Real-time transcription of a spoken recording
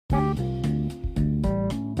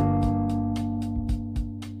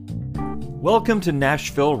Welcome to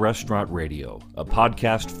Nashville Restaurant Radio, a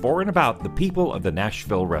podcast for and about the people of the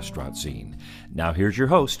Nashville restaurant scene. Now here's your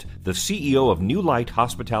host, the CEO of New Light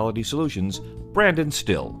Hospitality Solutions, Brandon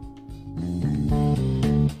Still.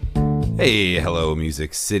 Hey, hello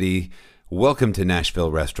Music City. Welcome to Nashville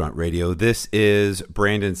Restaurant Radio. This is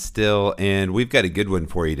Brandon Still, and we've got a good one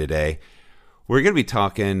for you today. We're going to be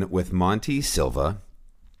talking with Monty Silva.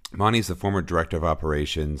 Monty's the former director of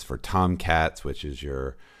operations for Tomcats, which is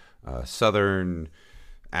your Southern,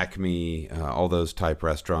 Acme, all those type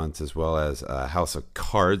restaurants, as well as House of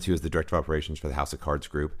Cards. He was the director of operations for the House of Cards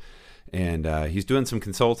group. And he's doing some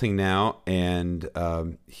consulting now, and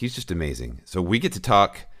he's just amazing. So we get to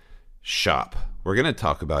talk shop. We're going to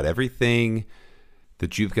talk about everything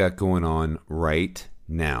that you've got going on right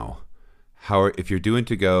now. If you're doing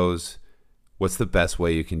to-goes, what's the best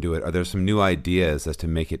way you can do it? Are there some new ideas as to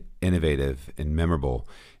make it innovative and memorable?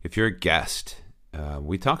 If you're a guest,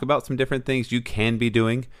 we talk about some different things you can be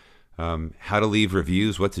doing, how to leave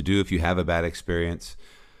reviews, what to do if you have a bad experience.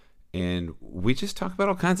 And we just talk about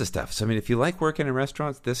all kinds of stuff. So, I mean, if you like working in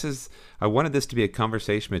restaurants, I wanted this to be a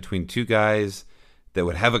conversation between two guys that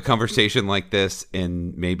would have a conversation like this,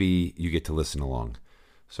 and maybe you get to listen along.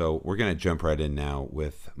 So we're going to jump right in now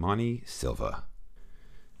with Monty Silva.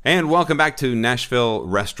 And welcome back to Nashville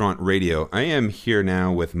Restaurant Radio. I am here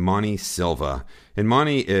now with Monty Silva. And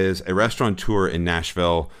Monty is a restaurateur in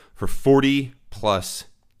Nashville for 40 plus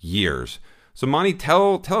years. So Monty,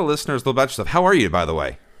 tell our listeners a little about yourself. How are you, by the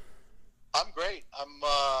way? I'm great. I'm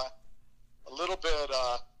a little bit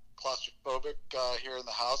claustrophobic here in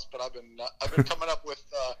the house, but I've been coming up with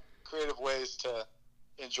creative ways to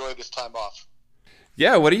enjoy this time off.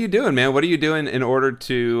 Yeah, what are you doing, man? What are you doing in order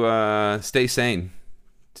to stay sane?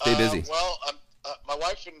 Stay busy. My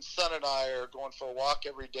wife and son and I are going for a walk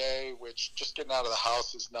every day, which just getting out of the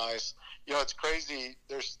house is nice. You know, it's crazy.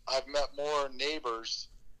 I've met more neighbors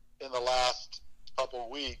in the last couple of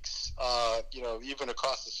weeks, even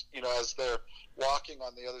across as they're walking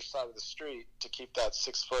on the other side of the street to keep that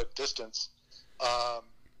 6-foot distance.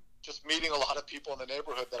 Just meeting a lot of people in the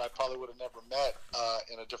neighborhood that I probably would have never met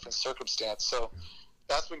in a different circumstance. So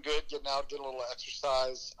that's been good, getting out, getting a little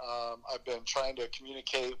exercise. I've been trying to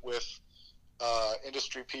communicate with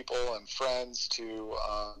industry people and friends to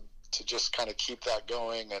just kind of keep that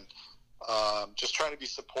going, and just trying to be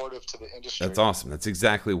supportive to the industry. That's awesome. That's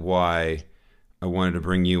exactly why I wanted to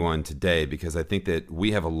bring you on today, because I think that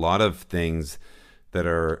we have a lot of things that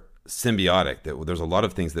are symbiotic, that there's a lot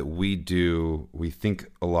of things that we do, we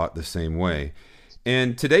think a lot the same way.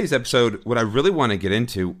 And today's episode, what I really want to get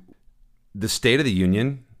into, the State of the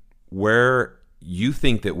Union, where you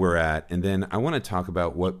think that we're at, and then I want to talk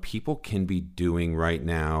about what people can be doing right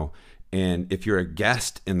now. And if you're a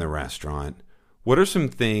guest in the restaurant, what are some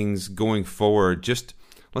things going forward? Just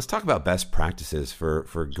let's talk about best practices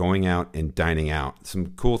for going out and dining out.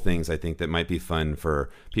 Some cool things I think that might be fun for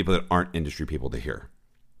people that aren't industry people to hear.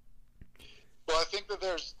 Well, I think that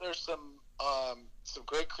there's some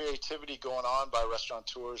great creativity going on by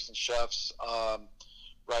restaurateurs and chefs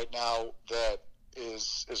right now that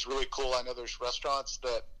is really cool. I know there's restaurants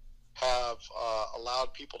that have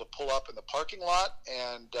allowed people to pull up in the parking lot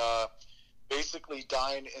and basically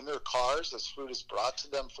dine in their cars as food is brought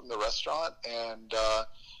to them from the restaurant, and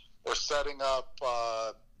we're setting up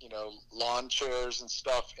lawn chairs and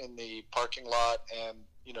stuff in the parking lot, and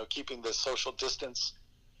keeping the social distance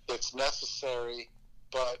that's necessary,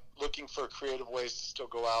 but looking for creative ways to still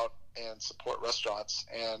go out and support restaurants.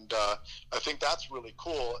 And I think that's really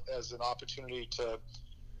cool as an opportunity to,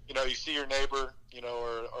 you see your neighbor,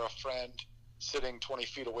 or a friend sitting 20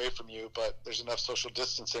 feet away from you, but there's enough social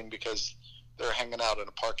distancing because they're hanging out in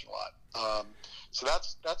a parking lot. So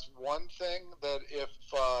that's one thing that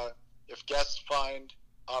if guests find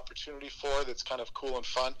opportunity for, that's kind of cool and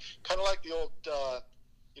fun, kind of like the old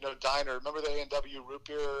diner. Remember the A&W root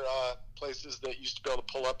beer places that used to be able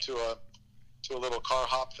to pull up to a little car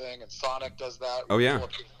hop thing, and Sonic does that. Oh yeah, pull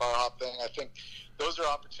up to the car hop thing. I think those are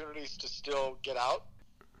opportunities to still get out.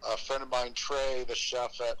 A friend of mine, Trey, the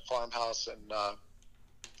chef at Farmhouse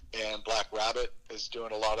and Black Rabbit, is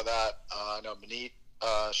doing a lot of that. I know Manit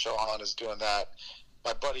Chauhan is doing that.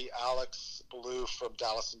 My buddy Alex Ballou from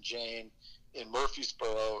Dallas and Jane in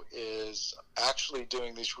Murfreesboro is actually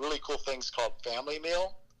doing these really cool things called Family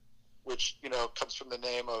Meal, which comes from the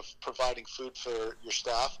name of providing food for your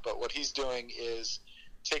staff. But what he's doing is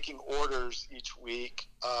taking orders each week,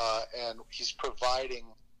 and he's providing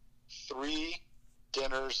 3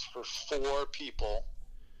 dinners for 4 people.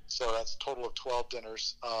 So that's a total of 12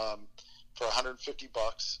 dinners for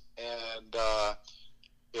 $150, and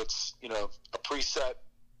it's a preset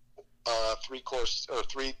 3-course or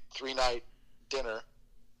three night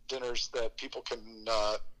dinners that people can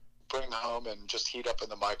bring home and just heat up in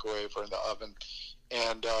the microwave or in the oven.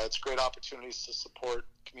 And it's great opportunities to support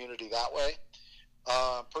community that way.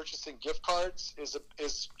 Purchasing gift cards is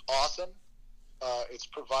awesome. It's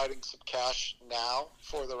providing some cash now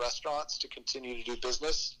for the restaurants to continue to do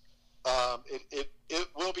business. It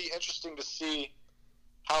will be interesting to see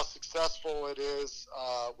how successful it is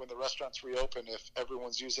when the restaurants reopen, if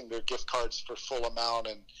everyone's using their gift cards for full amount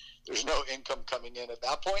and there's no income coming in at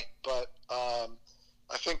that point. But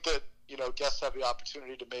I think that, guests have the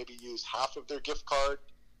opportunity to maybe use half of their gift card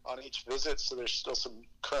on each visit, so there's still some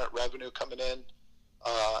current revenue coming in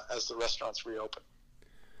as the restaurants reopen.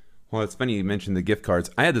 Well, it's funny you mentioned the gift cards.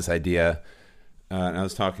 I had this idea, and I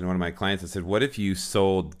was talking to one of my clients. I said, what if you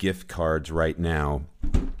sold gift cards right now,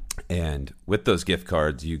 and with those gift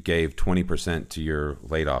cards, you gave 20% to your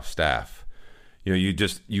laid-off staff?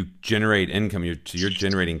 You generate income. You're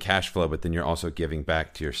generating cash flow, but then you're also giving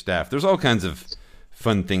back to your staff. There's all kinds of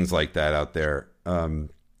fun things like that out there.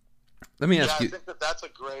 Let me ask you. I think that's a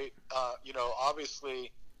great,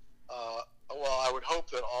 obviously, I would hope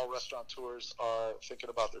that all restaurateurs are thinking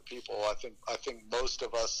about their people. I think most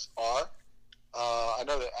of us are. I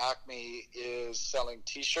know that Acme is selling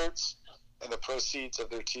T-shirts, and the proceeds of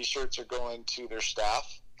their T-shirts are going to their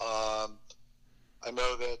staff. I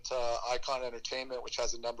know that Icon Entertainment, which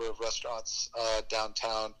has a number of restaurants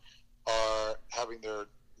downtown, are having their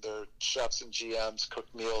chefs and GMs cook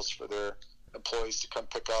meals for their employees to come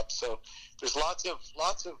pick up. So there's lots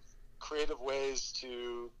of creative ways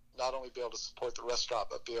to not only be able to support the restaurant,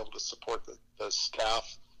 but be able to support the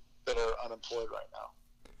staff that are unemployed right now.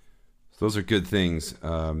 Those are good things.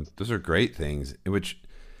 Those are great things, which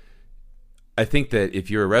I think that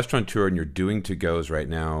if you're a restaurateur and you're doing to-goes right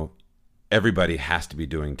now, everybody has to be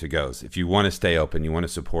doing to-goes. If you want to stay open, you want to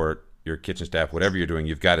support your kitchen staff, whatever you're doing,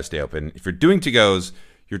 you've got to stay open. If you're doing to-goes,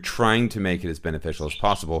 you're trying to make it as beneficial as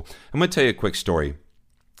possible. I'm going to tell you a quick story.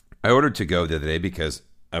 I ordered to-go the other day because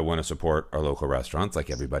I want to support our local restaurants like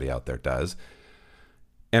everybody out there does.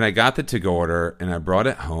 And I got the to-go order, and I brought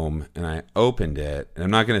it home, and I opened it. And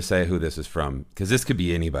I'm not going to say who this is from, because this could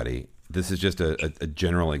be anybody. This is just a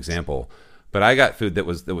general example. But I got food that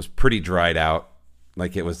was pretty dried out.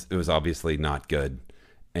 Like it was obviously not good.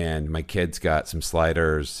 And my kids got some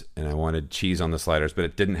sliders, and I wanted cheese on the sliders, but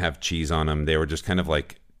it didn't have cheese on them. They were just kind of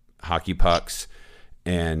like hockey pucks.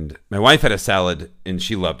 And my wife had a salad, and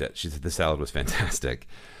she loved it. She said the salad was fantastic.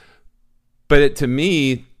 But it, to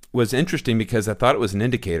me, was interesting because I thought it was an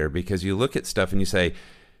indicator, because you look at stuff and you say,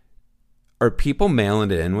 are people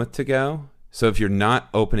mailing it in with to-go? So if you're not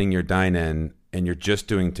opening your dine-in and you're just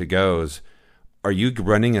doing to-goes, are you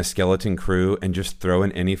running a skeleton crew and just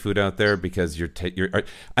throwing any food out there because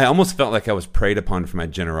I almost felt like I was preyed upon for my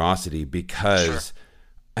generosity because,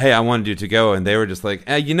 sure, hey, I want to do to-go, and they were just like,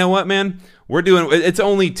 hey, you know what, man? It's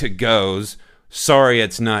only to-goes. Sorry,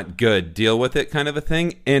 it's not good. Deal with it, kind of a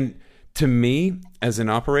thing. And to me, as an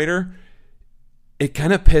operator, it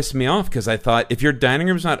kind of pissed me off because I thought, if your dining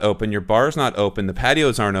room's not open, your bar's not open, the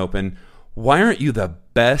patios aren't open, why aren't you the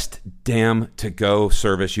best damn to-go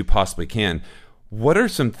service you possibly can? What are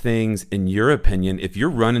some things, in your opinion, if you're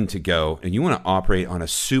running to-go and you want to operate on a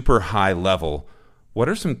super high level, what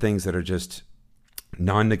are some things that are just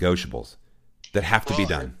non-negotiables that have to be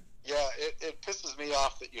done? It pisses me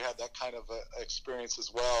off that you had that kind of experience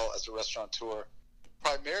as well as a restaurateur,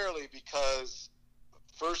 primarily because,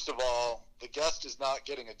 first of all, the guest is not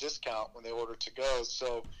getting a discount when they order to-go,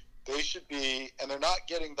 so they should be, and they're not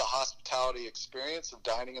getting the hospitality experience of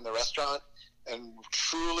dining in the restaurant and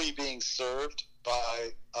truly being served by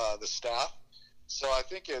the staff. So I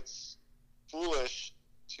think it's foolish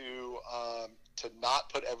to not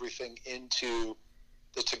put everything into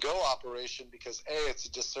the to-go operation because, A, it's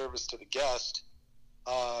a disservice to the guest.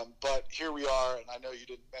 But here we are, and I know you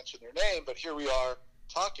didn't mention their name, but here we are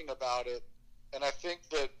talking about it. And I think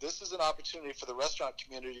that this is an opportunity for the restaurant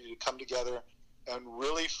community to come together and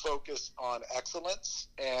really focus on excellence.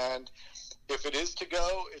 And if it is to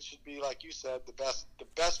go, it should be, like you said, the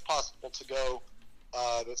best possible to go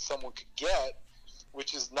that someone could get,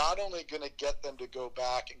 which is not only going to get them to go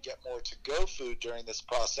back and get more to go food during this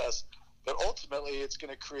process, but ultimately it's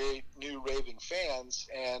going to create new raving fans.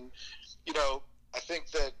 And I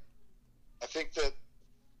think that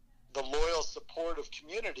the loyal support of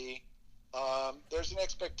community, there's an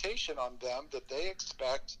expectation on them that they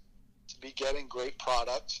expect to be getting great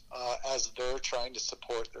product as they're trying to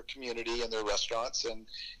support their community and their restaurants, and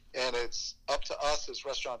it's up to us as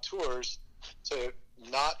restaurateurs to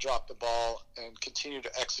not drop the ball and continue to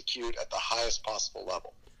execute at the highest possible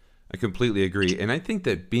level. I completely agree, and I think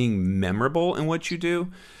that being memorable in what you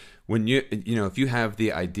do, when if you have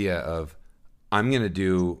the idea of, I'm going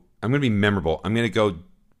to be memorable, I'm going to go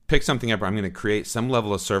pick something up, or I'm going to create some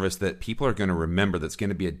level of service that people are going to remember, that's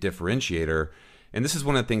going to be a differentiator. And this is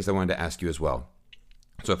one of the things I wanted to ask you as well.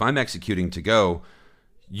 So if I'm executing to go,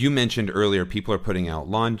 you mentioned earlier people are putting out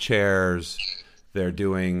lawn chairs, they're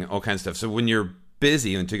doing all kinds of stuff. So when you're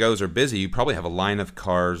busy and to-goes are busy, you probably have a line of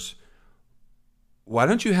cars. Why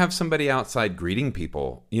don't you have somebody outside greeting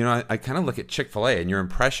people? I kind of look at Chick-fil-A,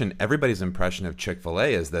 and everybody's impression of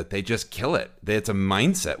Chick-fil-A is that they just kill it. It's a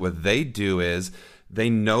mindset. What they do is they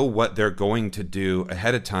know what they're going to do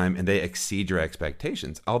ahead of time, and they exceed your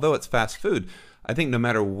expectations. Although it's fast food, I think no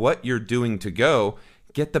matter what you're doing to go,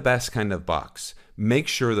 get the best kind of box. Make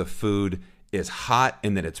sure the food is hot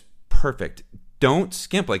and that it's perfect. Don't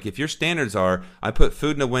skimp. Like if your standards are, I put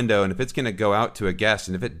food in a window, and if it's going to go out to a guest,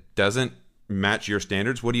 and if it doesn't match your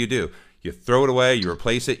standards, what do? You throw it away, you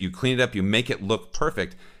replace it, you clean it up, you make it look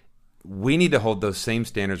perfect. We need to hold those same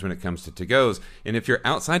standards when it comes to to-goes. And if you're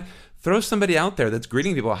outside, throw somebody out there that's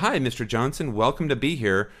greeting people. Hi, Mr. Johnson, welcome to be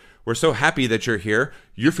here. We're so happy that you're here.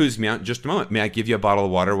 Your food's going to be out in just a moment. May I give you a bottle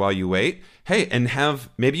of water while you wait? Hey, and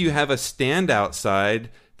maybe you have a stand outside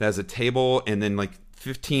that has a table and then like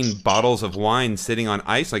 15 bottles of wine sitting on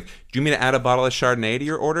ice. Like, do you mean to add a bottle of Chardonnay to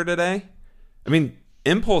your order today? I mean,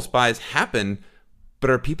 impulse buys happen, but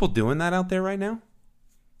are people doing that out there right now?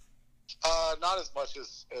 Not as much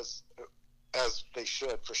as they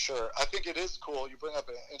should, for sure. I think it is cool. You bring up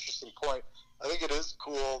an interesting point. I think it is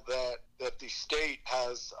cool that the state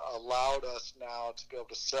has allowed us now to be able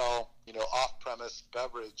to sell, off-premise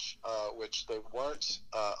beverage, which they weren't,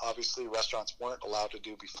 obviously restaurants weren't allowed to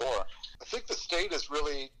do before. I think the state is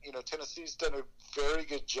really, Tennessee's done a very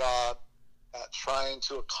good job at trying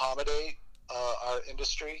to accommodate our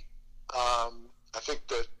industry. I think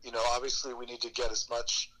that, obviously we need to get as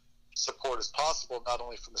much support as possible, not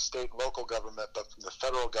only from the state and local government, but from the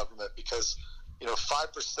federal government, because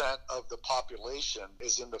 5% of the population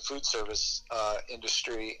is in the food service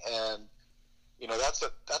industry, and that's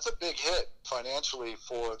a big hit financially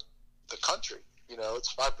for the country.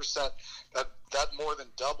 It's 5%. That more than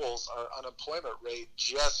doubles our unemployment rate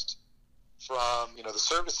just from the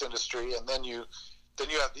service industry, and then you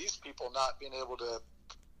have these people not being able to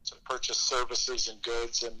purchase services and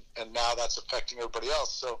goods, and now that's affecting everybody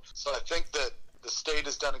else. So I think that the state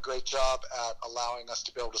has done a great job at allowing us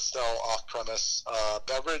to be able to sell off-premise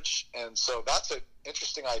beverage, and so that's an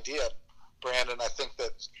interesting idea, Brandon. I think that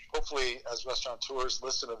hopefully as restaurateurs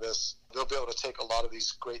listen to this, they'll be able to take a lot of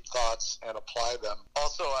these great thoughts and apply them.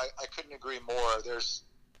 Also, I couldn't agree more. There's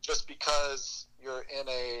just because you're in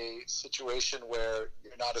a situation where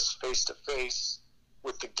you're not as face-to-face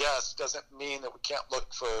with the guests doesn't mean that we can't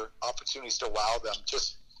look for opportunities to wow them.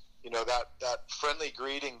 Just that friendly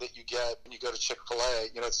greeting that you get when you go to Chick-fil-A.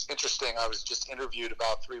 It's interesting. I was just interviewed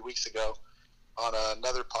about 3 weeks ago on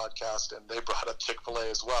another podcast, and they brought up Chick-fil-A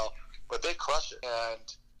as well. But they crush it. And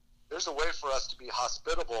there's a way for us to be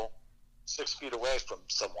hospitable 6 feet away from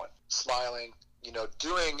someone, smiling,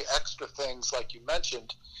 doing extra things like you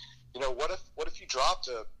mentioned. What if you dropped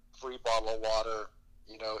a free bottle of water,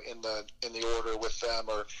 in the order with them,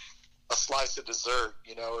 or a slice of dessert,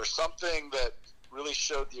 or something that really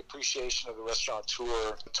showed the appreciation of the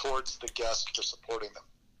restaurateur towards the guest for supporting them.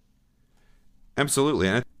 Absolutely.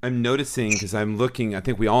 And I'm noticing, because I'm looking, I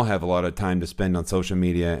think we all have a lot of time to spend on social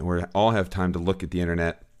media, and we all have time to look at the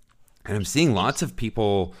internet. And I'm seeing lots of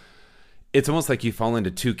people, it's almost like you fall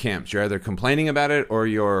into two camps. You're either complaining about it or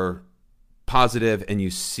you're positive, and you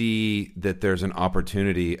see that there's an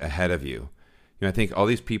opportunity ahead of you. I think all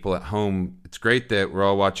these people at home, it's great that we're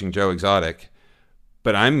all watching Joe Exotic,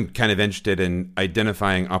 but I'm kind of interested in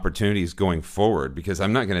identifying opportunities going forward, because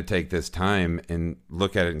I'm not going to take this time and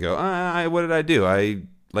look at it and go, what did I do? I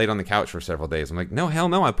laid on the couch for several days. I'm like, no, hell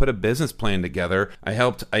no. I put a business plan together. I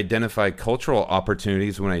helped identify cultural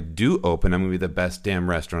opportunities. When I do open, I'm going to be the best damn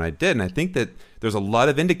restaurant I did. And I think that there's a lot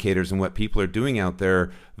of indicators in what people are doing out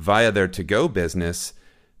there via their to-go business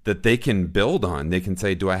that they can build on. They can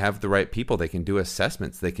say, do I have the right people? They can do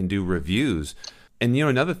assessments. They can do reviews. And,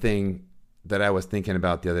 another thing that I was thinking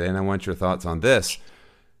about the other day, and I want your thoughts on this.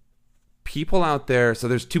 People out there, so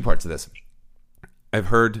there's two parts of this. I've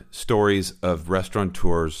heard stories of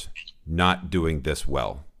restaurateurs not doing this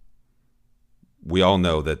well. We all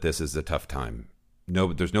know that this is a tough time.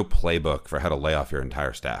 There's no playbook for how to lay off your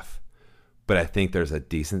entire staff. But I think there's a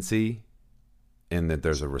decency and that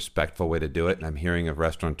there's a respectful way to do it. And I'm hearing of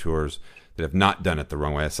restaurateurs that have not done it the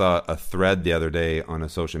wrong way. I saw a thread the other day on a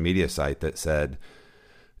social media site that said,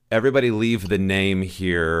 everybody leave the name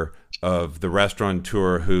here of the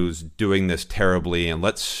restaurateur who's doing this terribly, and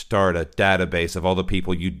let's start a database of all the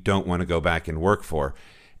people you don't want to go back and work for.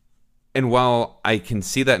 And while I can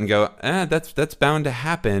see that and go, that's bound to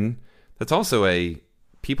happen, that's also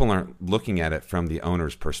people aren't looking at it from the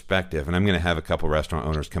owner's perspective. And I'm going to have a couple restaurant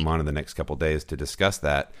owners come on in the next couple days to discuss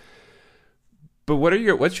that. But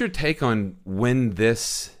what's your take on when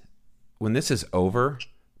this is over,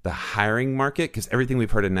 the hiring market? Because everything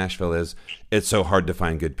we've heard in Nashville is it's so hard to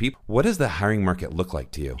find good people. What does the hiring market look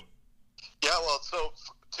like to you? Yeah, well, so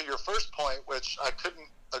to your first point, which I couldn't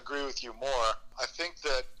agree with you more, I think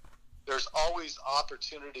that there's always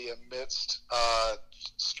opportunity amidst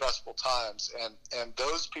stressful times, and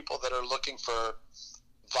those people that are looking for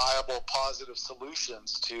viable, positive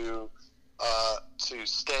solutions to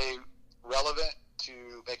stay relevant,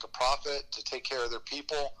 to make a profit, to take care of their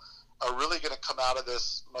people, are really going to come out of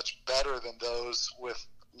this much better than those with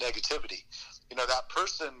negativity. You know, that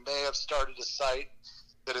person may have started a site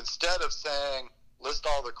that instead of saying, list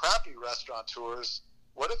all the crappy restaurateurs,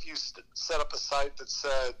 what if you set up a site that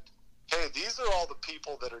said, hey, these are all the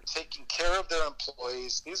people that are taking care of their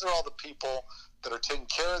employees. These are all the people that are taking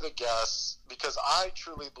care of the guests, because I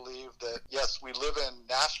truly believe that, yes, we live in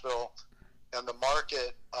Nashville, and the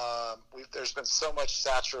market, there's been so much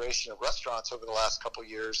saturation of restaurants over the last couple of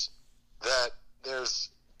years that there's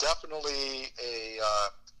definitely a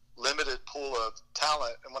limited pool of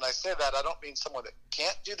talent. And when I say that, I don't mean someone that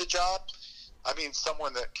can't do the job. I mean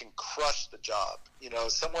someone that can crush the job,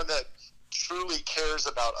 someone that truly cares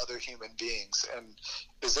about other human beings and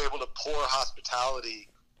is able to pour hospitality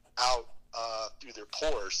out through their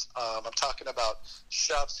pores. I'm talking about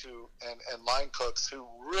chefs and line cooks who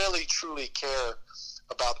really truly care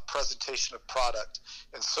about the presentation of product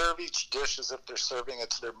and serve each dish as if they're serving it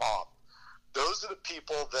to their mom. Those are the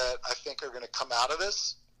people that I think are going to come out of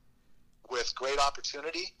this with great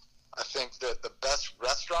opportunity. I think that the best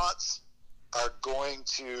restaurants are going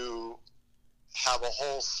to have a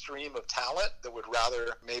whole stream of talent that would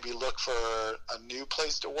rather maybe look for a new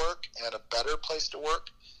place to work and a better place to work.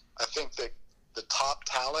 I think that the top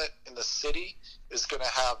talent in the city is going to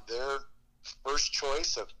have their first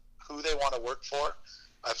choice of who they want to work for.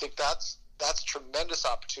 I think that's tremendous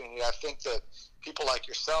opportunity. I think that people like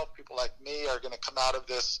yourself, people like me, are going to come out of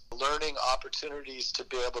this learning opportunities to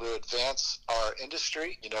be able to advance our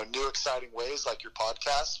industry, new exciting ways like your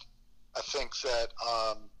podcast. I think that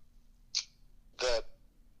that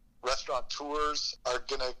restaurateurs are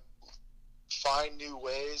going to find new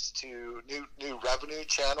ways to new revenue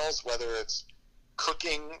channels, whether it's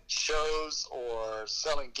cooking shows or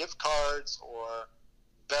selling gift cards or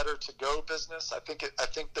better to go business. I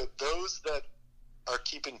think that those that are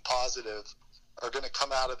keeping positive are going to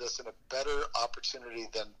come out of this in a better opportunity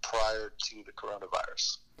than prior to the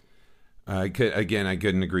coronavirus. I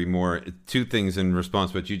couldn't agree more. Two things in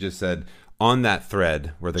response to what you just said. On that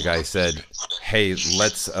thread where the guy said, hey,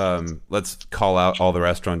 let's call out all the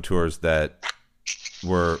restaurateurs that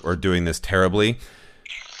were doing this terribly,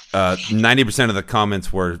 90% of the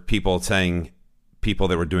comments were people saying people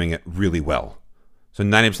that were doing it really well. So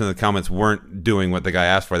 90% of the comments weren't doing what the guy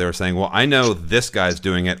asked for. They were saying, well, I know this guy's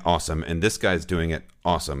doing it awesome, and this guy's doing it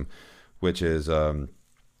awesome, which is a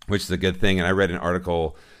good thing. And I read an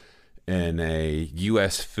article in a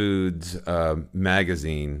U.S. Foods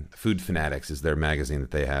magazine, Food Fanatics is their magazine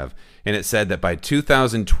that they have, and it said that by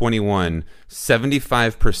 2021,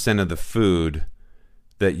 75% of the food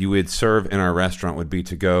that you would serve in our restaurant would be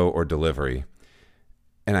to go or delivery.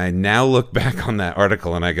 And I now look back on that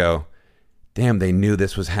article and I go, damn, they knew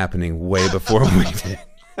this was happening way before we did.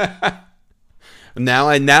 So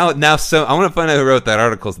I want to find out who wrote that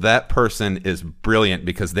article. So that person is brilliant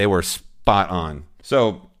because they were spot on.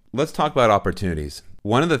 So let's talk about opportunities.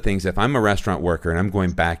 One of the things, if I'm a restaurant worker and I'm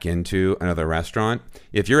going back into another restaurant,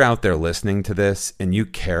 if you're out there listening to this and you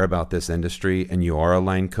care about this industry and you are a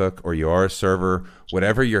line cook or you are a server,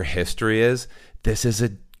 whatever your history is, this is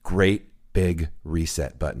a great big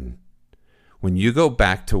reset button. When you go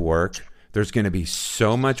back to work, there's going to be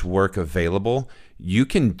so much work available. You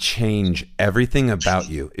can change everything about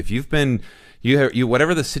you. If you've been,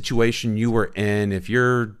 whatever the situation you were in, if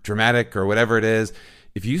you're dramatic or whatever it is,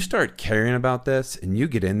 if you start caring about this and you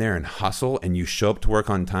get in there and hustle and you show up to work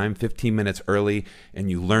on time 15 minutes early and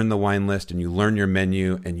you learn the wine list and you learn your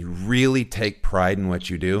menu and you really take pride in what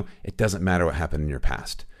you do, it doesn't matter what happened in your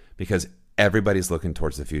past because everybody's looking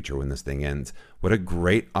towards the future when this thing ends. What a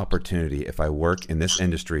great opportunity if I work in this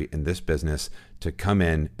industry, in this business, to come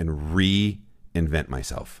in and reinvent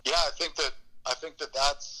myself. Yeah, I think that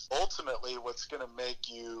that's ultimately what's going to make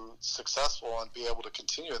you successful and be able to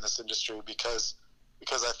continue in this industry because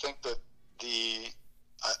because I think that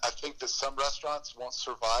some restaurants won't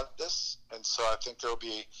survive this, and so I think there'll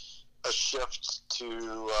be a shift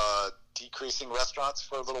to decreasing restaurants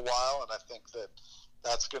for a little while, and I think that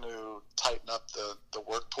that's going to tighten up the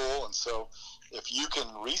work pool. And so if you can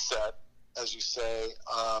reset, as you say,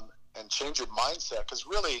 and change your mindset, because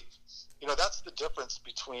really, that's the difference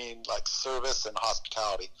between like service and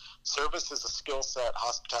hospitality. Service is a skill set,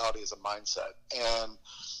 hospitality is a mindset. And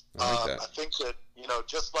I think that,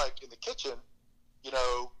 just like in the kitchen,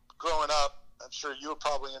 growing up, I'm sure you were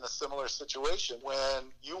probably in a similar situation.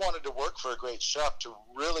 When you wanted to work for a great chef to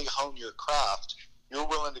really hone your craft, you're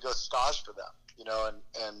willing to go stage for them,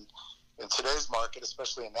 and in today's market,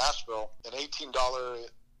 especially in Nashville, an $18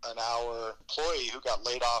 an hour employee who got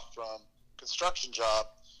laid off from construction job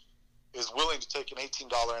is willing to take an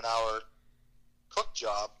 $18 an hour cook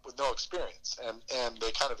job with no experience, and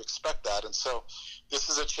they kind of expect that. And so this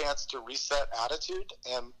is a chance to reset attitude,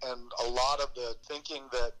 and a lot of the thinking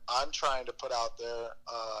that I'm trying to put out there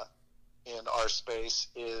in our space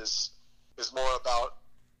is more about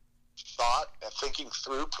thought and thinking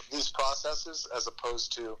through these processes as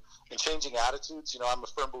opposed to and changing attitudes. I'm a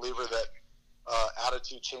firm believer that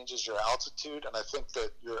attitude changes your altitude, and I think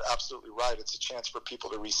that you're absolutely right. It's a chance for people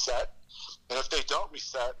to reset, and if they don't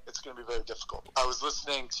reset, it's going to be very difficult. I was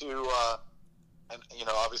listening to, and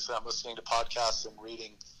obviously I'm listening to podcasts and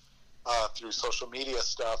reading through social media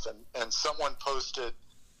stuff, and someone posted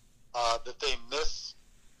that they miss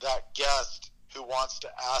that guest who wants to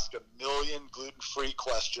ask 1 million gluten-free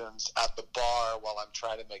questions at the bar while I'm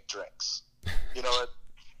trying to make drinks.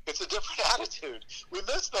 It's a different attitude. We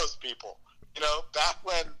miss those people. Back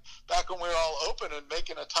when we were all open and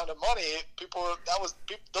making a ton of money,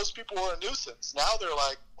 those people were a nuisance. Now they're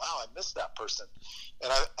like, wow, I miss that person.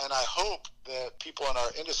 And I hope that people in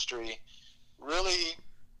our industry really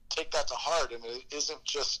take that to heart, and it isn't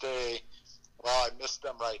just I miss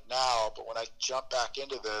them right now, but when I jump back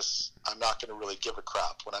into this, I'm not going to really give a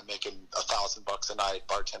crap when I'm making $1,000 a night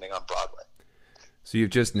bartending on Broadway. So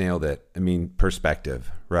you've just nailed it. I mean,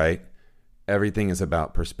 perspective, right? Everything is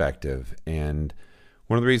about perspective. And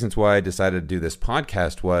one of the reasons why I decided to do this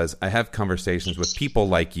podcast was I have conversations with people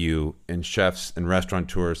like you and chefs and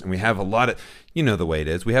restaurateurs, and we have a lot of, the way it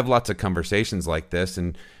is. We have lots of conversations like this,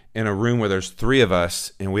 and in a room where there's 3 of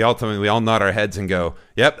us, and we all nod our heads and go,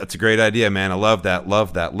 yep, that's a great idea, man. I love that,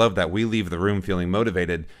 love that, love that. We leave the room feeling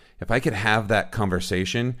motivated. If I could have that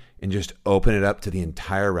conversation and just open it up to the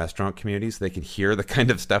entire restaurant community so they can hear the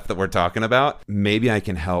kind of stuff that we're talking about, maybe I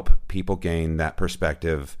can help people gain that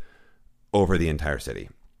perspective over the entire city.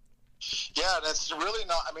 Yeah, that's really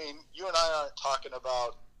not, you and I aren't talking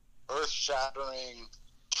about earth-shattering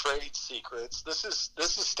trade secrets. This is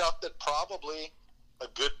stuff that probably a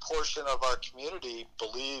good portion of our community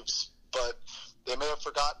believes, but they may have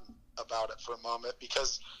forgotten about it for a moment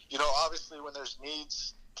because, obviously when there's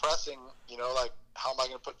needs pressing, like how am I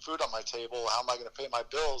going to put food on my table? How am I going to pay my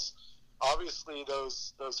bills? Obviously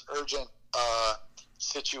those urgent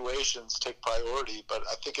situations take priority, but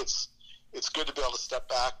I think it's good to be able to step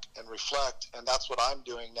back and reflect, and that's what I'm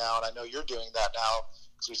doing now, and I know you're doing that now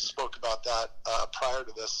because we spoke about that prior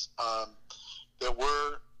to this, that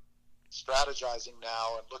we're strategizing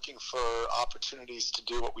now and looking for opportunities to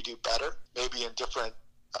do what we do better, maybe in different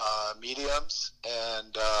mediums,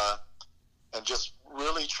 and just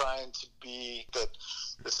really trying to be that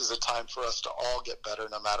this is a time for us to all get better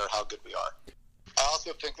no matter how good we are. I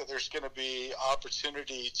also think that there's going to be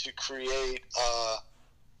opportunity to create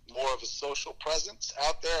more of a social presence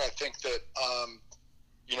out there. I think that,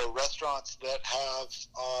 restaurants that have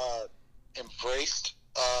embraced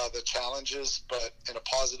the challenges but in a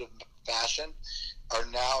positive fashion are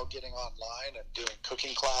now getting online and doing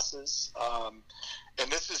cooking classes.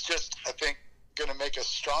 And this is just, I think, going to make us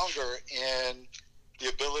stronger in the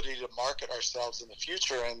ability to market ourselves in the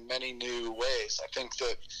future in many new ways. I think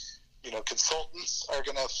that, consultants are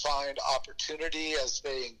going to find opportunity as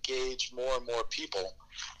they engage more and more people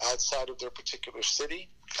outside of their particular city.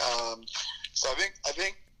 So I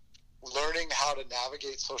think learning how to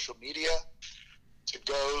navigate social media,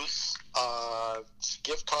 to-goes,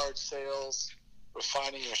 gift card sales,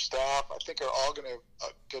 refining your staff, I think are all going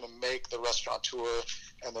to make the restaurateur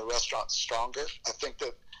and the restaurant stronger. I think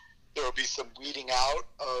that there will be some weeding out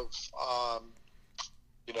of,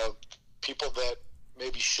 people that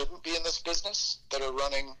maybe shouldn't be in this business that are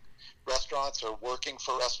running restaurants or working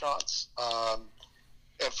for restaurants.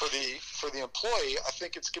 And for the employee, I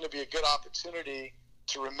think it's going to be a good opportunity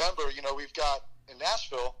to remember, we've got in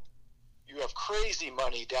Nashville, you have crazy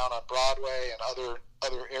money down on Broadway and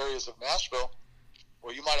other areas of Nashville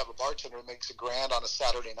where you might have a bartender who makes $1,000 on a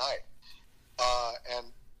Saturday night.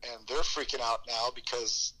 and they're freaking out now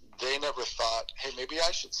because they never thought, hey, maybe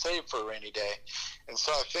I should save for a rainy day. And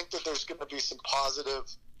so I think that there's going to be some positive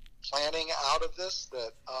planning out of this,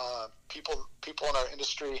 that people in our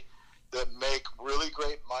industry that make really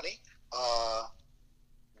great money,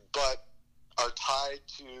 but are tied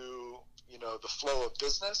to, you know, the flow of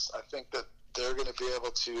business. I think that they're going to be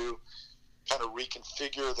able to kind of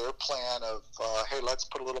reconfigure their plan of, hey, let's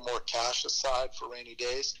put a little more cash aside for rainy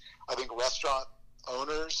days. I think restaurant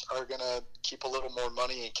owners are going to keep a little more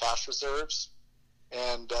money in cash reserves.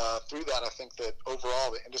 And through that, I think that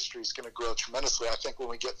overall the industry is going to grow tremendously. I think when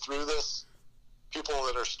we get through this, people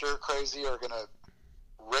that are stir crazy are going to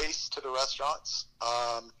race to the restaurants,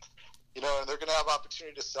 you know, and they're going to have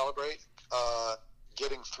opportunity to celebrate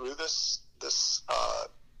getting through this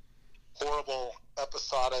horrible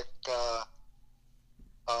episodic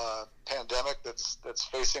pandemic that's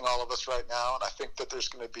facing all of us right now. And I think that there's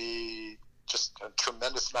going to be just a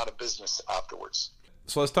tremendous amount of business afterwards.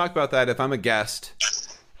 So let's talk about that. If I'm a guest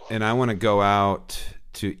and I want to go out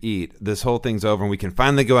to eat, this whole thing's over and we can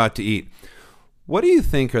finally go out to eat, what do you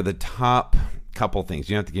think are the top couple things?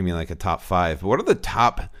 You don't have to give me like a top 5, but what are the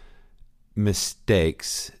top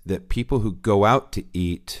mistakes that people who go out to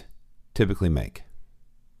eat typically make?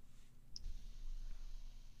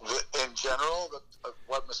 In general,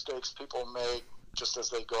 what mistakes people make just as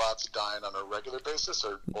they go out to dine on a regular basis,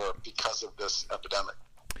 or because of this epidemic?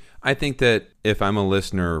 I think that if I'm a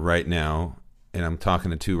listener right now and I'm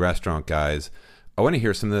talking to 2 restaurant guys, I want to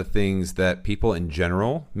hear some of the things that people in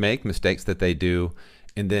general make, mistakes that they do,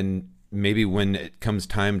 and then maybe when it comes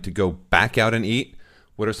time to go back out and eat,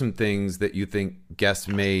 what are some things that you think guests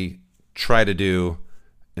may try to do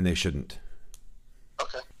and they shouldn't?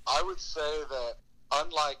 Okay. I would say that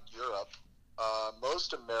unlike Europe,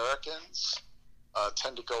 most Americans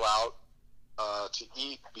tend to go out to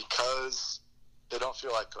eat because they don't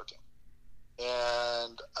feel like cooking.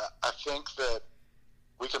 And I think that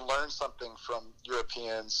we can learn something from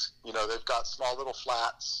Europeans. You know, they've got small little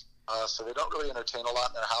flats, so they don't really entertain a lot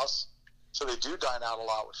in their house. So they do dine out a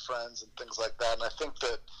lot with friends and things like that. And I think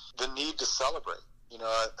that the need to celebrate, you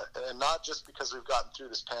know, and not just because we've gotten through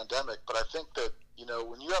this pandemic, but I think that, you know,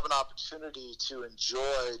 when you have an opportunity to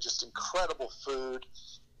enjoy just incredible food,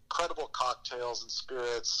 incredible cocktails and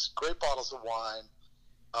spirits, great bottles of wine,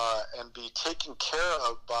 and be taken care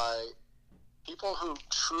of by people who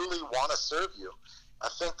truly want to serve you, I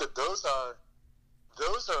think that those are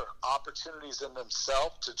opportunities in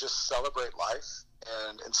themselves to just celebrate life.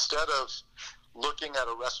 And instead of looking at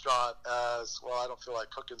a restaurant as, well, I don't feel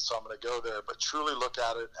like cooking, so I'm going to go there, but truly look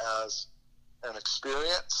at it as an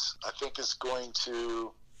experience, I think is going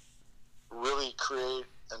to really create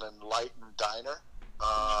an enlightened diner.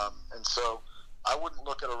 And so I wouldn't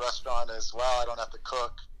look at a restaurant as, well, I don't have to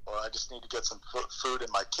cook, or I just need to get some food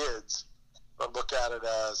in my kids, but look at it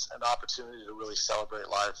as an opportunity to really celebrate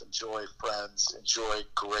life, enjoy friends, enjoy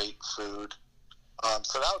great food.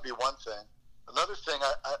 So that would be one thing. Another thing,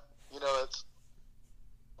 you know, it's,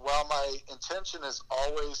 while my intention is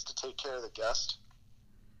always to take care of the guest,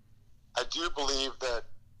 I do believe that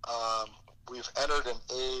we've entered an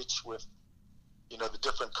age with, you know, the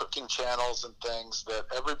different cooking channels and things that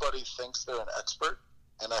everybody thinks they're an expert.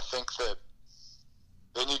 And I think that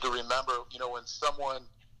they need to remember, you know, when someone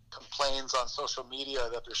complains on social media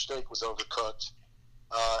that their steak was overcooked,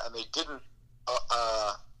 and they didn't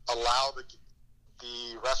allow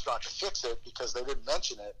the restaurant to fix it because they didn't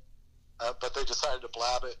mention it, but they decided to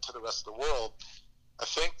blab it to the rest of the world, I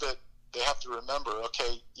think that they have to remember,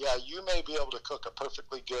 okay, yeah, you may be able to cook a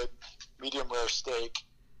perfectly good medium rare steak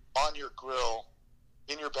on your grill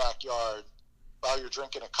in your backyard while you're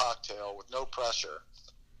drinking a cocktail with no pressure.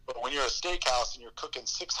 But when you're a steakhouse and you're cooking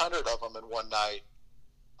 600 of them in one night,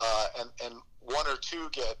 and 1 or 2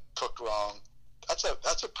 get cooked wrong, that's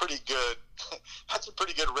a pretty good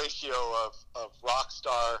ratio of rock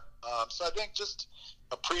star. So I think just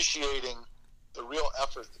appreciating the real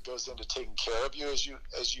effort that goes into taking care of you as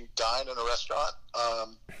you dine in a restaurant.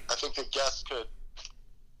 I think the guests could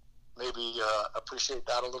maybe appreciate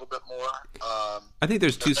that a little bit more. I think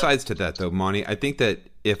there's 2 sides to that, though, Monty. I think that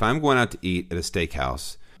if I'm going out to eat at a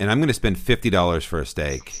steakhouse and I'm going to spend $50 for a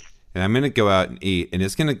steak, and I'm going to go out and eat, and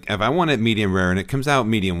it's going to, if I want it medium rare and it comes out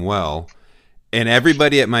medium well, and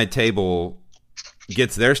everybody at my table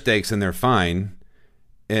gets their steaks and they're fine,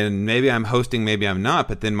 and maybe I'm hosting, maybe I'm not,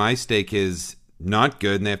 but then my steak is not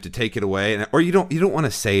good and they have to take it away, or you don't want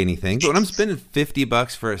to say anything. But when I'm spending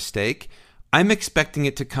 $50 for a steak, I'm expecting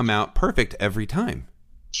it to come out perfect every time.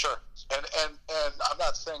 Sure, and I'm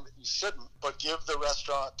not saying that you shouldn't, but give the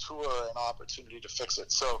restaurateur an opportunity to fix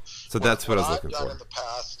it. So that's what I was looking I've done for in the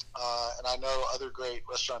past, and I know other great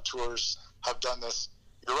restaurateurs have done this.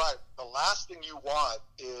 You're right. The last thing you want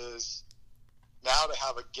is now to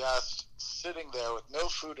have a guest sitting there with no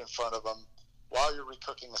food in front of them while you're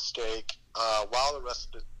recooking a steak, while the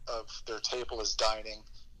rest of their table is dining,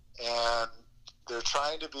 and they're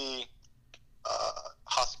trying to be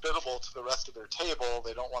hospitable to the rest of their table.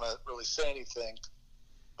 They don't want to really say anything,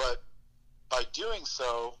 but by doing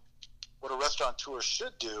so, what a restaurateur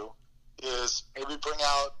should do is maybe bring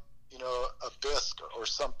out, a bisque or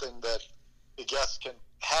something that the guests can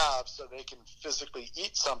have so they can physically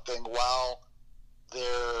eat something while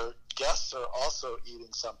their guests are also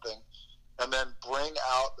eating something, and then bring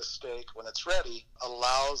out the steak when it's ready.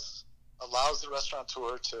 Allows the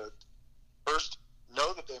restaurateur to first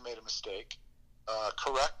know that they made a mistake,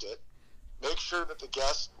 correct it, make sure that the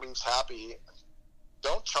guest leaves happy.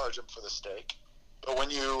 Don't charge them for the steak, but when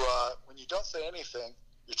you don't say anything,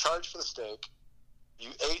 you charge for the steak. You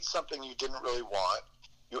ate something you didn't really want.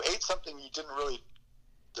 You ate something you didn't really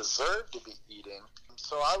deserve to be eating.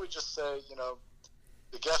 So I would just say,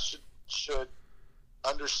 the guest should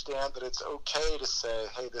understand that it's okay to say,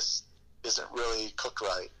 hey, this isn't really cooked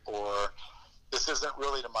right, or this isn't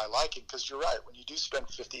really to my liking, because you're right. When you do spend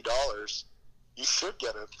 $50, you should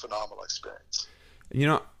get a phenomenal experience.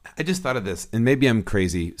 I just thought of this, and maybe I'm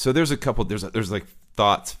crazy. So there's like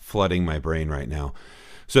thoughts flooding my brain right now.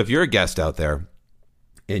 So if you're a guest out there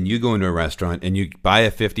and you go into a restaurant and you buy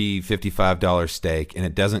a $55 steak and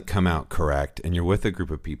it doesn't come out correct, and you're with a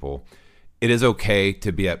group of people, it is okay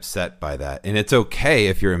to be upset by that. And it's okay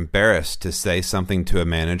if you're embarrassed to say something to a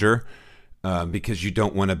manager because you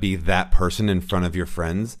don't want to be that person in front of your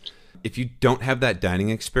friends. If you don't have that dining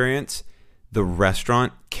experience, the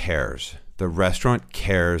restaurant cares. The restaurant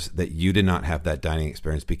cares that you did not have that dining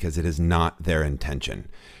experience because it is not their intention.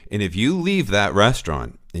 And if you leave that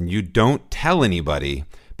restaurant and you don't tell anybody,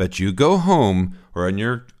 but you go home or in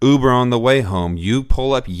your Uber on the way home, you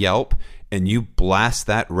pull up Yelp and you blast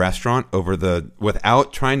that restaurant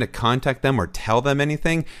without trying to contact them or tell them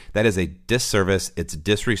anything, that is a disservice. It's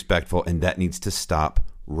disrespectful, and that needs to stop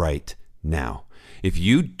right now. If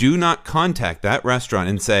you do not contact that restaurant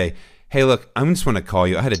and say, hey, look, I just want to call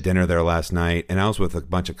you. I had a dinner there last night, and I was with a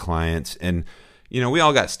bunch of clients, and we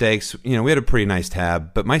all got steaks. We had a pretty nice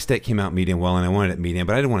tab, but my steak came out medium well, and I wanted it medium,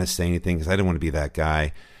 but I didn't want to say anything because I didn't want to be that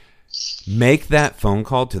guy. Make that phone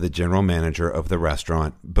call to the general manager of the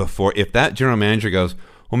restaurant before. If that general manager goes,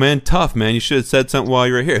 well, man, tough, man, you should have said something while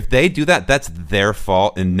you were here. If they do that, that's their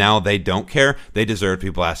fault, and now they don't care. They deserve to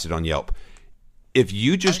be blasted on Yelp. If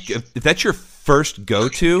that's your first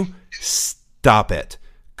go-to, stop it.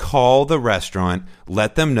 Call the restaurant,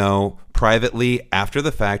 let them know privately after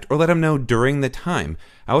the fact, or let them know during the time.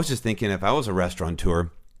 I was just thinking, if I was a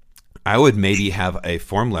restaurateur, I would maybe have a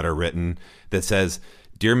form letter written that says,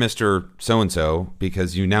 Dear Mr. So-and-so,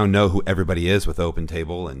 because you now know who everybody is with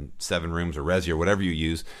OpenTable and 7 Rooms or Resy or whatever you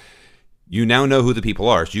use, you now know who the people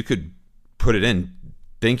are. So you could put it in,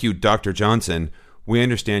 thank you, Dr. Johnson. We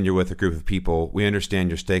understand you're with a group of people. We understand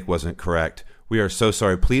your steak wasn't correct. We are so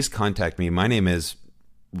sorry. Please contact me. My name is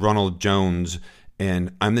Ronald Jones,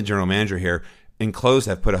 and I'm the general manager here. Enclosed,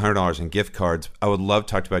 I've put $100 in gift cards. I would love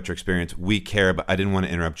to talk about your experience. We care, but I didn't want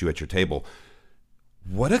to interrupt you at your table.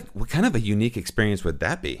 What kind of a unique experience would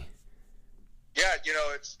that be? Yeah,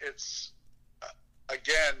 it's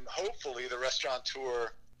again, hopefully the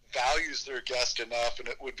restaurateur values their guest enough, and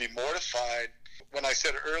it would be mortified. When I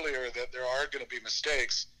said earlier that there are going to be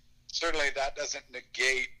mistakes, certainly that doesn't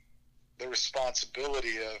negate the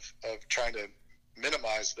responsibility of trying to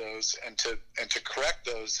minimize those and to correct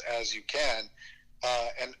those as you can.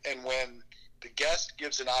 And when the guest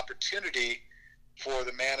gives an opportunity for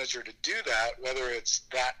the manager to do that, whether it's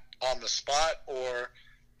that on the spot or,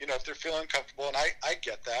 if they're feeling comfortable, and I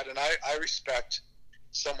get that, and I respect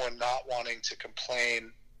someone not wanting to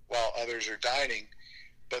complain while others are dining,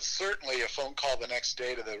 but certainly a phone call the next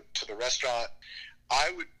day to the restaurant,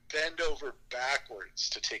 I would bend over backwards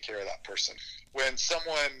to take care of that person. When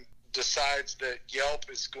someone decides that Yelp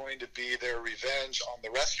is going to be their revenge on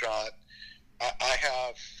the restaurant, I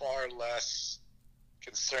have far less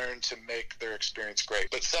concern to make their experience great.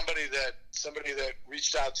 But somebody that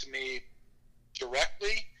reached out to me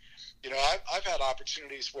directly, I've had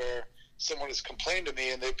opportunities where someone has complained to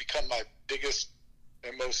me and they've become my biggest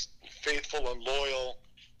and most faithful and loyal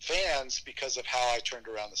fans because of how I turned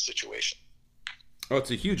around the situation. Oh, it's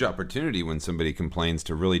a huge opportunity when somebody complains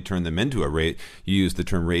to really turn them into you used the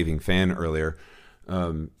term raving fan earlier.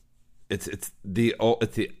 It's the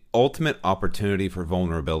ultimate opportunity for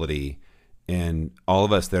vulnerability and all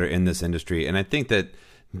of us that are in this industry. And I think that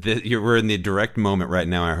we're in the direct moment right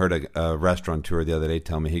now. I heard a restaurateur the other day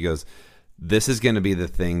tell me, he goes, this is going to be the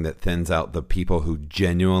thing that thins out the people who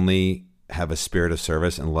genuinely have a spirit of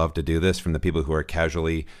service and love to do this from the people who are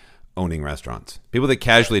casually owning restaurants. People that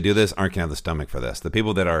casually do this aren't going to have the stomach for this. The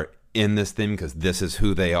people that are in this thing because this is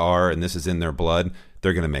who they are and this is in their blood,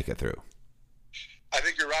 they're going to make it through. I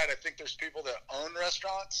think you're right. I think there's people that own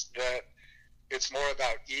restaurants that it's more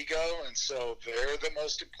about ego, and so they're the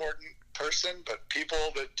most important person. But people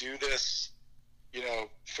that do this,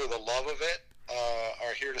 for the love of it,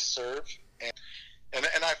 are here to serve. And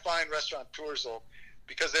I find restaurateurs will,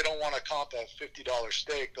 because they don't want to comp a $50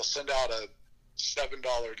 steak, they'll send out a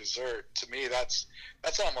 $7 dessert. To me, that's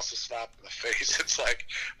almost a slap in the face. It's like,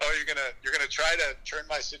 oh, you're gonna try to turn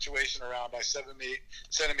my situation around by sending me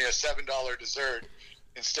a $7 dessert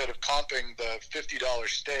instead of comping the $50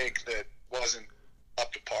 steak that wasn't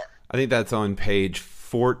up to par. I think that's on page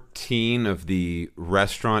 14 of the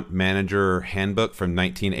Restaurant Manager Handbook from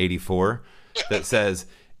 1984 that says,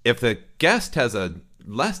 if the guest has a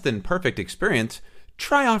less than perfect experience,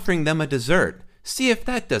 try offering them a dessert. See if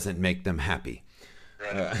that doesn't make them happy.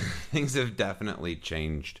 Right. Things have definitely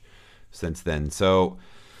changed since then. So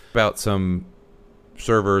about some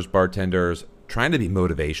servers, bartenders, trying to be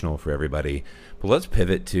motivational for everybody. But let's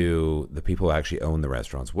pivot to the people who actually own the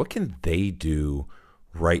restaurants. What can they do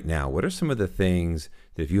right now? What are some of the things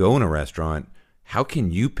that if you own a restaurant, how can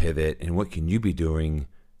you pivot and what can you be doing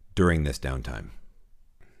during this downtime?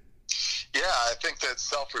 Yeah, I think that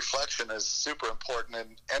self-reflection is super important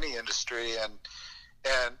in any industry. And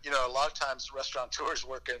a lot of times restaurateurs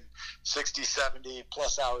working 60, 70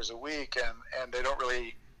 plus hours a week and they don't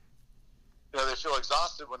really, they feel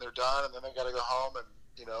exhausted when they're done, and then they got to go home and,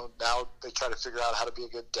 now they try to figure out how to be a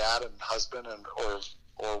good dad and husband and or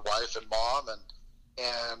wife and mom.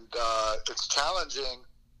 And it's challenging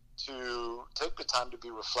to take the time to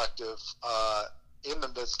be reflective in the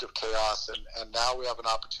midst of chaos. And now we have an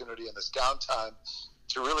opportunity in this downtime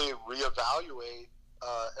to really reevaluate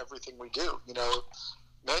everything we do.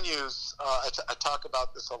 Menus, I talk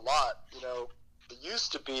about this a lot. It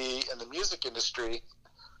used to be in the music industry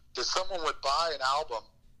that someone would buy an album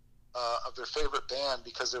of their favorite band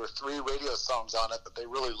because there were 3 radio songs on it that they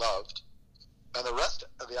really loved, and the rest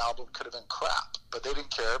of the album could have been crap, but they didn't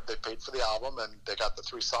care. They paid for the album and they got the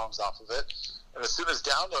 3 songs off of it. And as soon as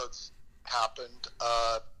downloads happened,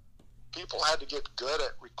 people had to get good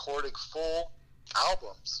at recording full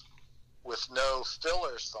albums with no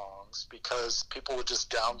filler songs, because people would just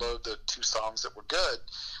download the 2 songs that were good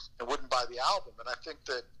and wouldn't buy the album. And I think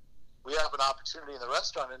that we have an opportunity in the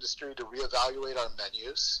restaurant industry to reevaluate our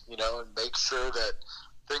menus, and make sure that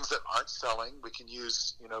things that aren't selling, we can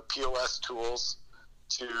use, POS tools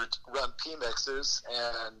to run P-mixes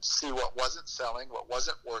and see what wasn't selling, what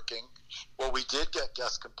wasn't working, what we did get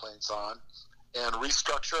guest complaints on, and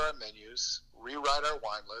restructure our menus, rewrite our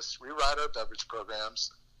wine lists, rewrite our beverage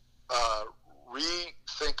programs,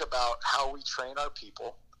 rethink about how we train our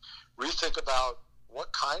people, rethink about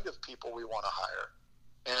what kind of people we want to hire,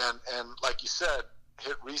 and like you said,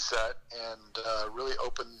 hit reset and really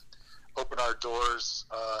open our doors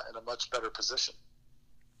in a much better position.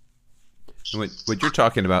 What you're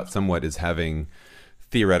talking about somewhat is having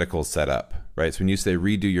theoretical set up, right? So when you say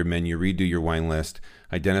redo your menu, redo your wine list,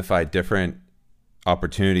 identify different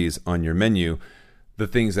opportunities on your menu, the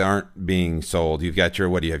things that aren't being sold, you've got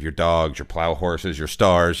your dogs, your plow horses, your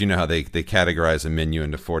stars, how they categorize a menu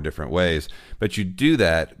into 4 different ways, but you do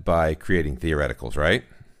that by creating theoreticals, right?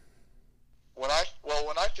 When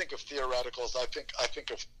I think of theoreticals, I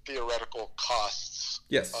think of theoretical costs.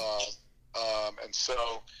 Yes. And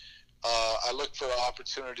so I look for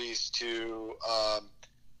opportunities to,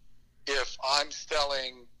 if I'm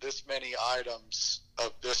selling this many items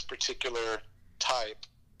of this particular type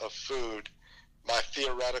of food, my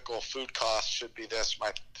theoretical food cost should be this,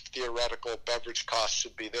 my theoretical beverage cost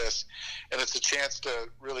should be this. And it's a chance to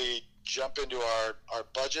really jump into our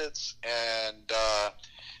budgets and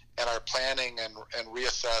our planning and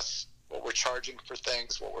reassess what we're charging for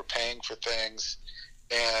things, what we're paying for things.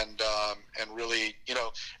 And really,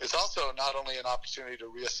 it's also not only an opportunity to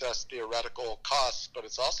reassess theoretical costs, but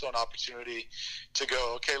it's also an opportunity to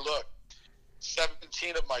go, okay, look,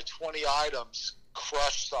 17 of my 20 items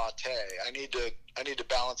crush saute. I need to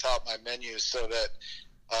balance out my menu so that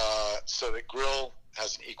grill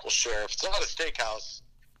has an equal share. If it's not a steakhouse,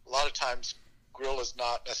 a lot of times grill is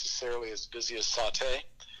not necessarily as busy as saute.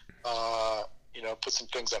 Put some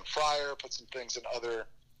things on fryer, put some things in garde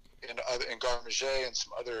manger and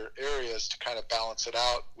some other areas to kind of balance it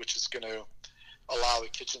out, which is going to allow the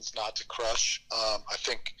kitchens not to crush. I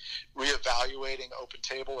think reevaluating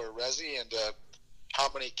OpenTable or Resy and how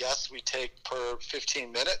many guests we take per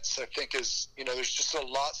 15 minutes, I think is, there's just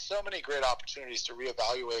so many great opportunities to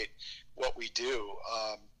reevaluate what we do.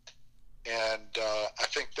 I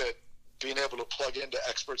think that being able to plug into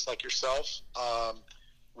experts like yourself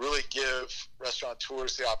really give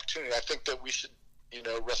restaurateurs the opportunity. I think that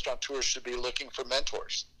restaurateurs should be looking for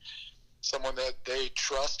mentors, someone that they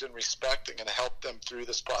trust and respect and can help them through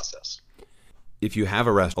this process. If you have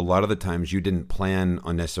a restaurant, a lot of the times you didn't plan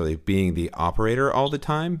on necessarily being the operator all the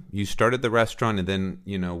time. You started the restaurant and then,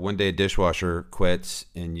 one day a dishwasher quits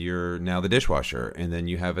and you're now the dishwasher, and then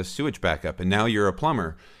you have a sewage backup and now you're a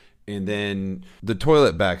plumber, and then the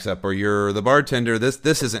toilet backs up or you're the bartender.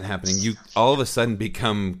 This isn't happening. You all of a sudden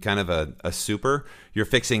become kind of a super. You're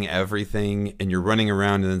fixing everything and you're running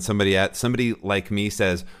around, and then somebody like me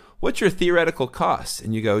says, "What's your theoretical cost?"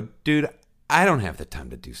 And you go, "Dude, I don't have the time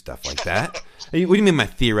to do stuff like that." "What do you mean my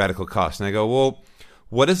theoretical cost?" And I go, "Well,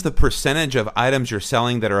 what is the percentage of items you're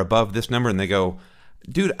selling that are above this number?" And they go,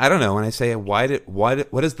 "Dude, I don't know." And I say, what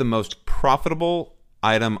is the most profitable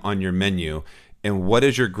item on your menu? And what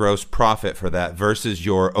is your gross profit for that versus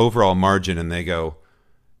your overall margin? And they go,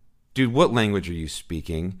 "Dude, what language are you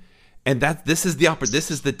speaking?" And this is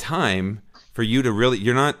the time for you to really,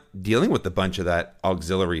 you're not dealing with a bunch of that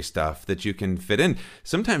auxiliary stuff that you can fit in.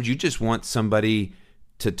 Sometimes you just want somebody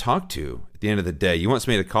to talk to at the end of the day. You want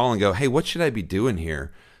somebody to call and go, "Hey, what should I be doing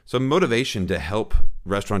here?" So motivation to help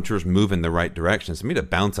restaurateurs move in the right direction, somebody to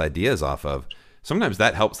bounce ideas off of. Sometimes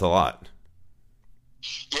that helps a lot.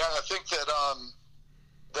 Yeah, I think that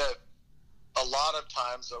that a lot of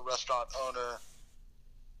times a restaurant owner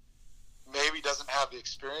maybe doesn't have the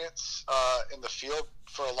experience in the field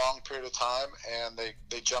for a long period of time, and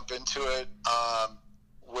they jump into it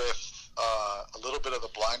with a little bit of the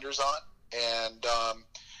blinders on. And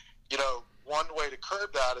one way to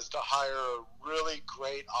curb that is to hire a really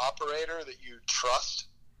great operator that you trust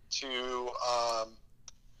to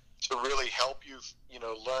really help you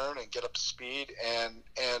learn and get up to speed. And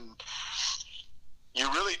you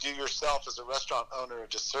really do yourself as a restaurant owner a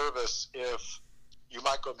disservice if you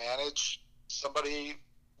micromanage somebody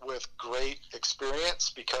with great experience,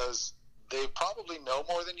 because they probably know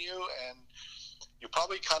more than you, and you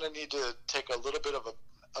probably kind of need to take a little bit of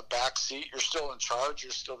a back seat. You're still in charge,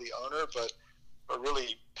 you're still the owner, but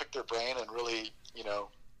really pick their brain and really,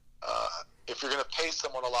 if you're going to pay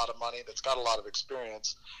someone a lot of money that's got a lot of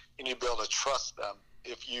experience, you need to be able to trust them.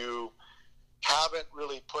 If you haven't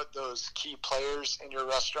really put those key players in your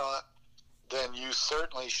restaurant, then you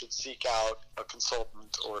certainly should seek out a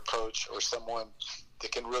consultant or a coach or someone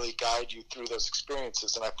that can really guide you through those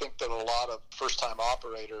experiences. And I think that a lot of first-time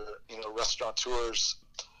operator, restaurateurs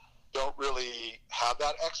don't really have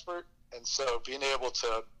that expert. And so being able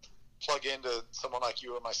to plug into someone like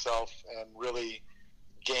you or myself and really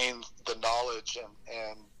gain the knowledge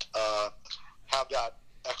and have that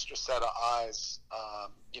extra set of eyes,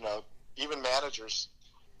 even managers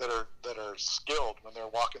that are skilled when they're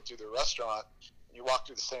walking through the restaurant. You walk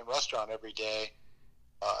through the same restaurant every day,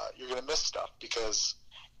 you're going to miss stuff because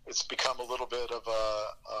it's become a little bit of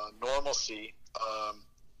a normalcy.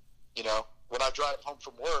 When I drive home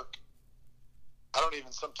from work, I don't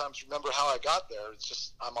even sometimes remember how I got there. It's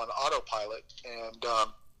just I'm on autopilot. And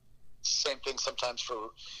same thing sometimes for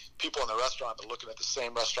people in the restaurant that are looking at the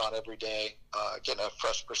same restaurant every day, getting a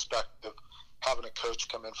fresh perspective, having a coach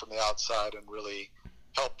come in from the outside and really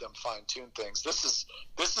help them fine-tune things. This is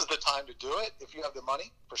the time to do it if you have the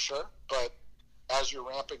money, for sure. But as you're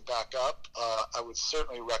ramping back up, I would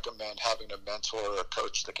certainly recommend having a mentor or a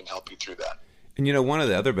coach that can help you through that. And one of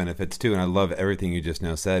the other benefits too, and I love everything you just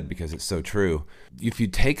now said because it's so true, if you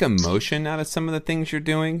take emotion out of some of the things you're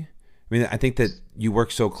doing, I think that you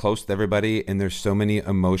work so close with everybody and there's so many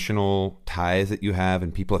emotional ties that you have,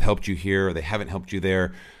 and people have helped you here or they haven't helped you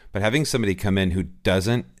there. But having somebody come in who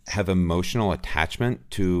doesn't have emotional attachment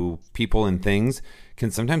to people and things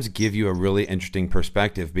can sometimes give you a really interesting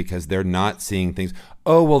perspective, because they're not seeing things,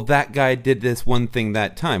 "Oh, well, that guy did this one thing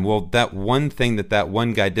that time." Well, that one thing that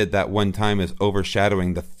one guy did that one time is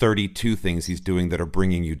overshadowing the 32 things he's doing that are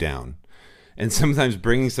bringing you down. And sometimes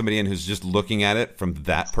bringing somebody in who's just looking at it from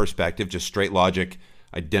that perspective, just straight logic,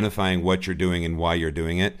 identifying what you're doing and why you're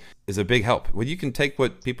doing it, is a big help. Well, you can take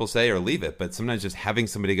what people say or leave it, but sometimes just having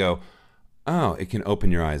somebody go, "Oh," it can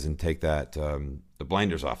open your eyes and take that the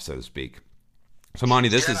blinders off, so to speak. So, Monty,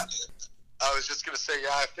 this is... I was just going to say,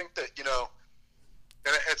 I think that,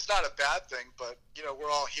 and it's not a bad thing, but,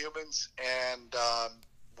 we're all humans, and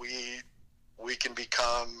we can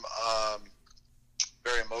become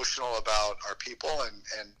very emotional about our people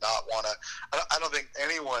and not want to. I don't think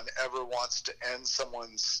anyone ever wants to end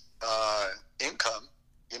someone's income,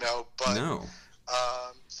 but No.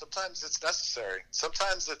 Sometimes it's necessary.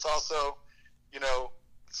 Sometimes it's also,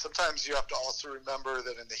 sometimes you have to also remember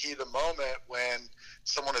that in the heat of the moment when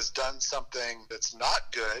someone has done something that's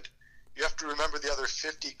not good, you have to remember the other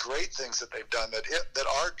 50 great things that they've done that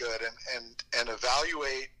are good and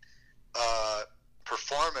evaluate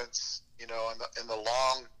performance, in the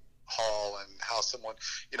long haul, and how someone,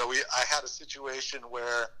 I had a situation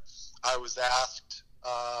where I was asked,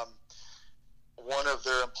 one of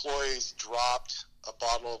their employees dropped a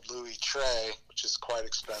bottle of Louis Trey, which is quite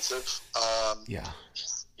expensive, and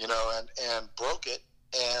broke it.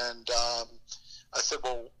 And I said,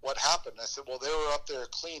 well, what happened? I said, well, they were up there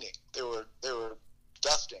cleaning. They were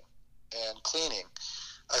dusting and cleaning.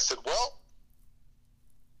 I said, well,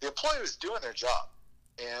 the employee was doing their job,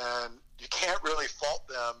 and you can't really fault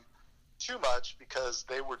them too much because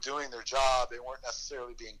they were doing their job. They weren't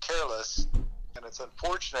necessarily being careless, and it's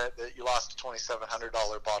unfortunate that you lost a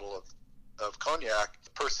 $2,700 bottle of cognac. The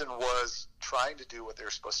person was trying to do what they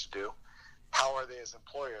were supposed to do. How are they as an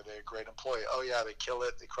employer? Are they a great employee? Oh, yeah, they kill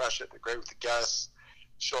it. They crush it. They're great with the guests,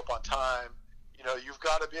 show up on time. You've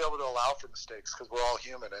got to be able to allow for mistakes because we're all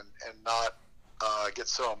human, and not get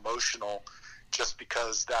so emotional just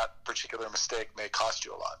because that particular mistake may cost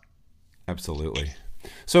you a lot. Absolutely.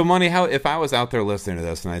 So, Monty, if I was out there listening to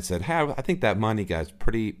this and I said, hey, I think that Monty guy's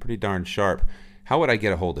pretty darn sharp, how would I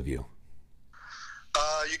get a hold of you?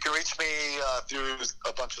 You can reach me through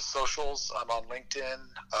a bunch of socials. I'm on LinkedIn,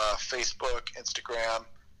 Facebook, Instagram.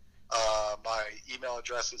 My email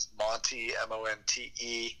address is Monte,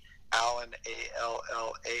 M-O-N-T-E, Allen,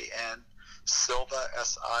 A-L-L-A-N, Silva,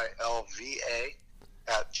 S-I-L-V-A,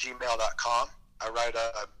 @gmail.com. I write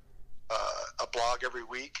a blog every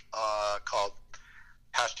week called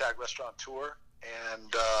 #Restaurateur,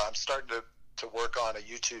 and I'm starting to work on a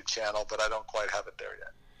YouTube channel, but I don't quite have it there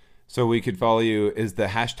yet. So we could follow you. Is the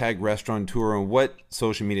 #Restaurateur on what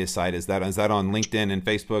social media site is that? Is that on LinkedIn and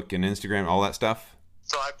Facebook and Instagram, all that stuff?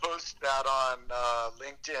 So I post that on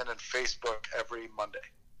LinkedIn and Facebook every Monday.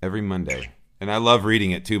 Every Monday. And I love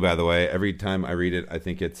reading it too, by the way. Every time I read it, I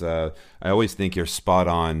think it's, I always think you're spot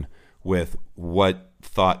on with what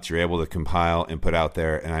thoughts you're able to compile and put out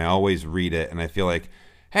there. And I always read it and I feel like,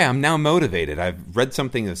 hey, I'm now motivated. I've read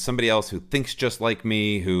something of somebody else who thinks just like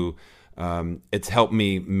me, who it's helped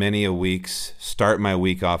me many a weeks start my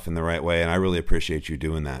week off in the right way. And I really appreciate you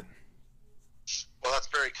doing that. Well, that's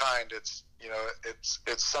very kind. It's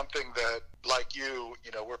something that, like you,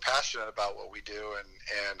 we're passionate about what we do,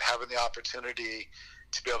 and having the opportunity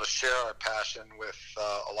to be able to share our passion with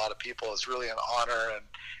a lot of people is really an honor,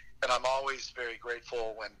 and I'm always very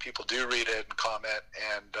grateful when people do read it and comment,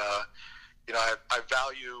 and I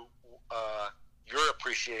value your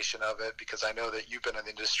appreciation of it because I know that you've been in the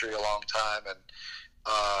industry a long time and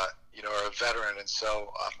are a veteran, and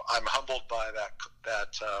so I'm humbled by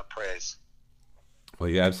that praise. Well,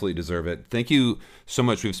 you absolutely deserve it. Thank you so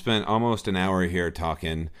much. We've spent almost an hour here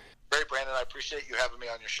talking. Great, Brandon. I appreciate you having me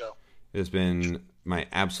on your show. It's been my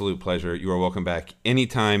absolute pleasure. You are welcome back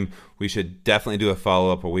anytime. We should definitely do a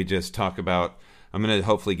follow-up where we just talk about, I'm going to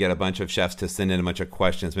hopefully get a bunch of chefs to send in a bunch of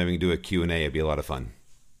questions. Maybe we can do a Q&A. It'd be a lot of fun.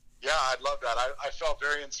 Yeah, I'd love that. I felt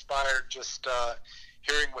very inspired just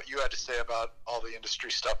hearing what you had to say about all the industry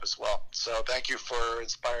stuff as well. So thank you for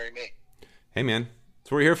inspiring me. Hey, man.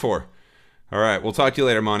 That's what we're here for. All right. We'll talk to you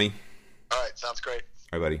later, Monty. All right. Sounds great.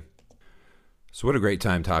 All right, buddy. So what a great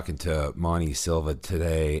time talking to Monty Silva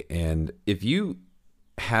today. And if you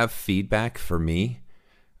have feedback for me,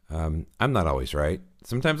 I'm not always right.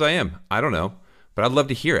 Sometimes I am. I don't know. But I'd love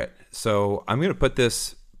to hear it. So I'm going to put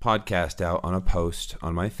this podcast out on a post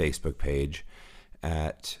on my Facebook page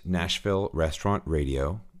at Nashville Restaurant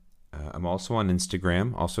Radio. I'm also on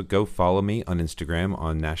Instagram. Also, go follow me on Instagram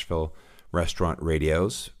on Nashville Restaurant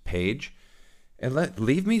Radio's page. And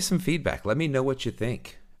leave me some feedback. Let me know what you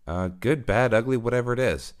think. Good, bad, ugly, whatever it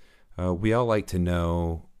is. We all like to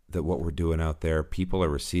know that what we're doing out there, people are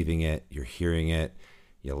receiving it, you're hearing it,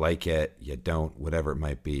 you like it, you don't, whatever it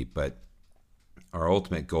might be. But our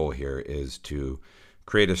ultimate goal here is to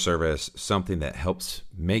create a service, something that helps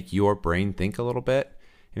make your brain think a little bit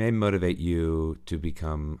and maybe motivate you to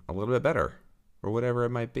become a little bit better or whatever it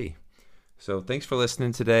might be. So thanks for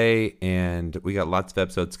listening today, and we got lots of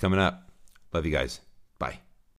episodes coming up. Love you guys.